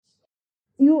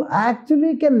you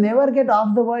actually can never get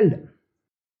off the world.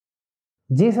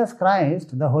 Jesus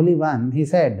Christ, the Holy One, he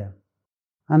said,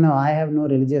 "Oh, no, I have no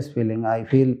religious feeling. I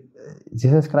feel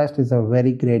Jesus Christ is a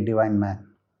very great divine man."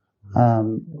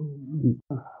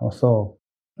 So,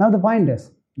 now the point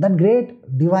is, that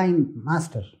great divine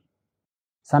master,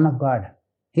 Son of God,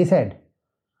 he said,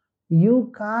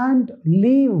 you can't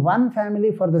leave one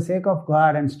family for the sake of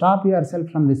God and stop yourself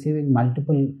from receiving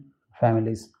multiple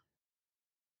families.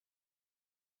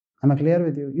 Am I clear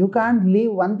with you? You can't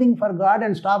leave one thing for God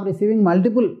and stop receiving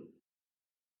multiple.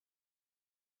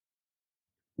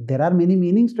 There are many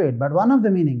meanings to it, but one of the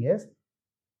meaning is,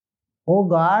 oh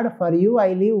God, for you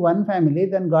I leave one family,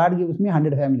 then God gives me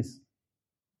 100 families.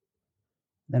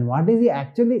 Then what is he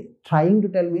actually trying to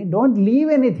tell me? Don't leave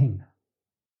anything.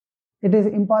 It is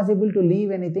impossible to leave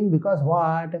anything because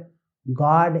what?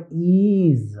 God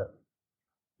is.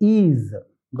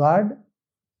 God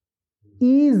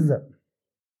is.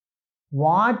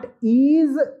 What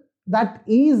is, that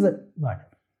is God.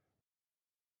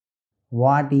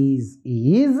 What is,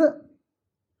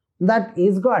 that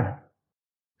is God.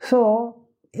 So,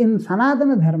 in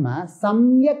Sanatana Dharma,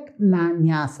 Samyak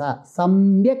Nyasa,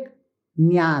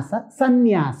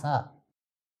 Sannyasa,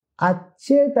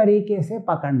 अच्छे तरीके से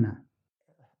पकड़ना,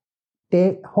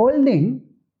 holding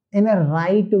in a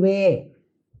right way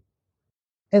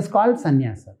is called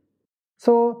sannyasa.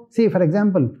 So, see, for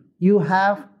example, you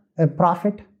have a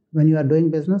profit when you are doing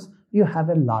business, you have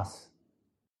a loss.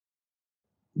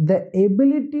 The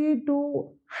ability to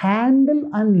handle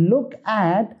and look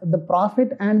at the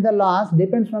profit and the loss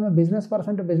depends from a business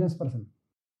person to business person.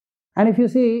 And if you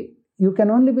see, you can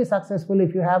only be successful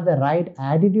if you have the right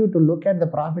attitude to look at the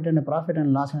profit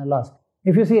and loss and a loss.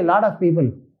 If you see a lot of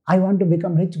people, I want to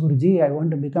become rich Guruji, I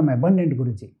want to become abundant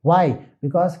Guruji. Why?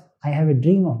 Because I have a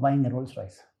dream of buying a Rolls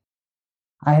Royce.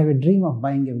 I have a dream of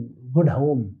buying a good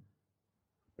home.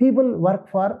 People work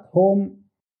for home,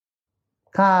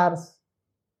 cars,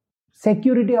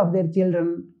 security of their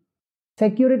children.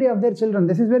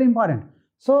 This is very important.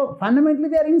 So fundamentally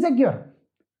they are insecure.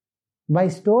 By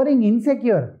storing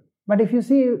insecure. But if you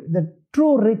see the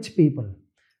true rich people,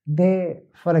 they,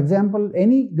 for example,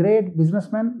 any great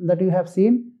businessman that you have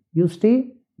seen, you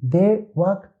see, they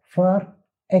work for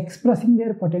expressing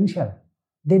their potential.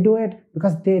 They do it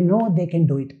because they know they can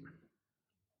do it.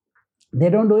 They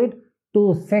don't do it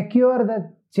to secure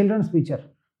the children's future.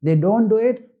 They don't do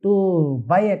it to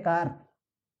buy a car.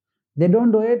 They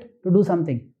don't do it to do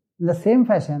something. In the same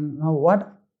fashion, now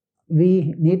what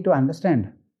we need to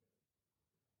understand,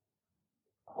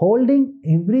 holding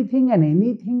everything and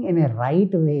anything in a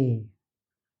right way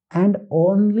and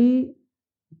only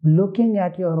looking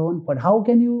at your own part. How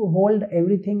can you hold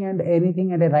everything and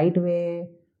anything in a right way?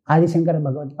 Adi Shankara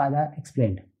Bhagavad Pada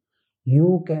explained.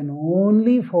 You can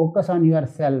only focus on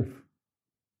yourself.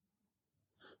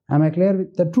 Am I clear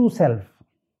with the true self?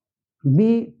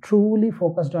 Be truly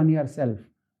focused on yourself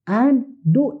and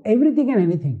do everything and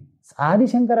anything. Adi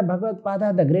Shankara Bhagavad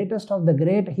Pada, the greatest of the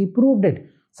great, he proved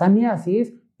it. Sannyasis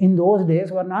in those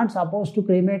days were not supposed to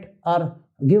cremate or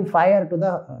give fire to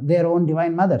their own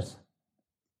divine mothers.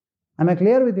 Am I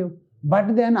clear with you?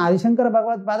 But then Adi Shankara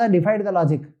Bhagavad Pada defied the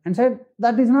logic and said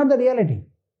that is not the reality.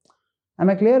 Am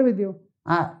I clear with you?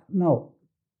 No.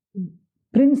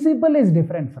 Principle is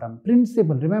different from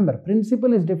principle. Remember,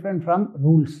 principle is different from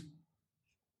rules.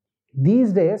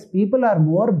 These days, people are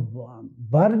more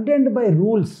burdened by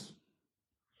rules.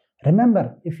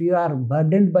 Remember, if you are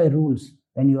burdened by rules,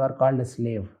 then you are called a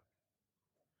slave.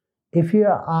 If you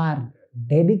are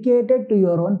dedicated to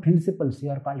your own principles, you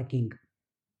are called a king.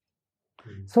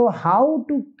 So, how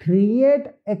to create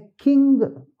a king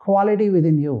quality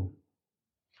within you?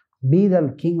 Be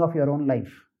the king of your own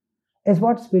life is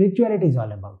what spirituality is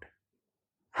all about.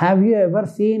 Have you ever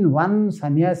seen one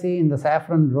sannyasi in the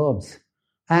saffron robes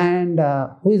and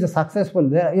who is a successful?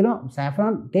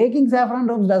 Taking saffron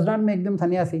robes does not make them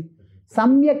sannyasi.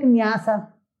 Samyak nyasa.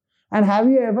 And have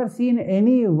you ever seen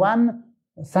any one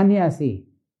sannyasi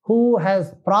who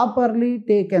has properly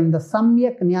taken the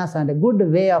samyak nyasa and a good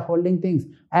way of holding things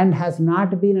and has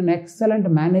not been an excellent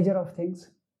manager of things?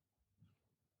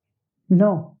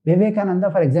 No.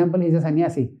 Vivekananda, for example, is a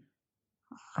sannyasi.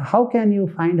 How can you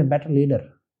find a better leader?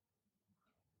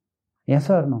 Yes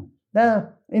or no? There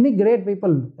are many great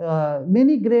people,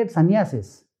 many great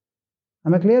sannyasis.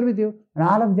 Am I clear with you? And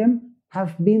all of them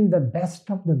have been the best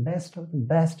of the best of the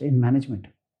best in management,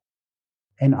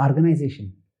 in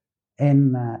organization,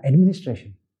 in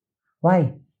administration.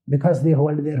 Why? Because they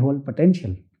hold their whole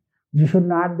potential. You should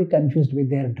not be confused with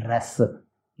their dress.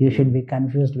 You should be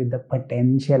confused with the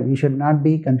potential. You should not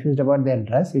be confused about their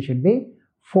dress. You should be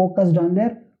focused on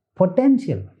their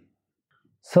potential.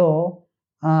 So,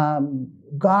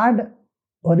 God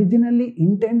originally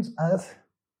intends us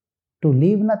to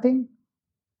leave nothing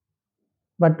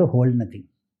but to hold nothing.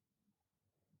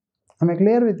 Am I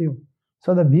clear with you?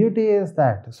 So, the beauty is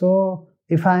that, so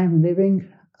if I am living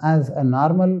as a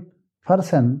normal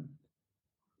person,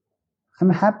 I'm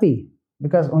happy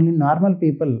because only normal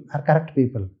people are correct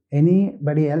people.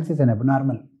 Anybody else is an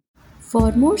abnormal.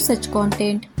 For more such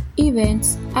content,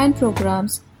 events, and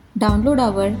programs, download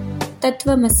our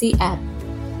Tattvamasi app,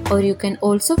 or you can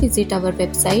also visit our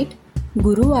website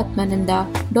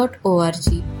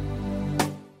guruatmananda.org.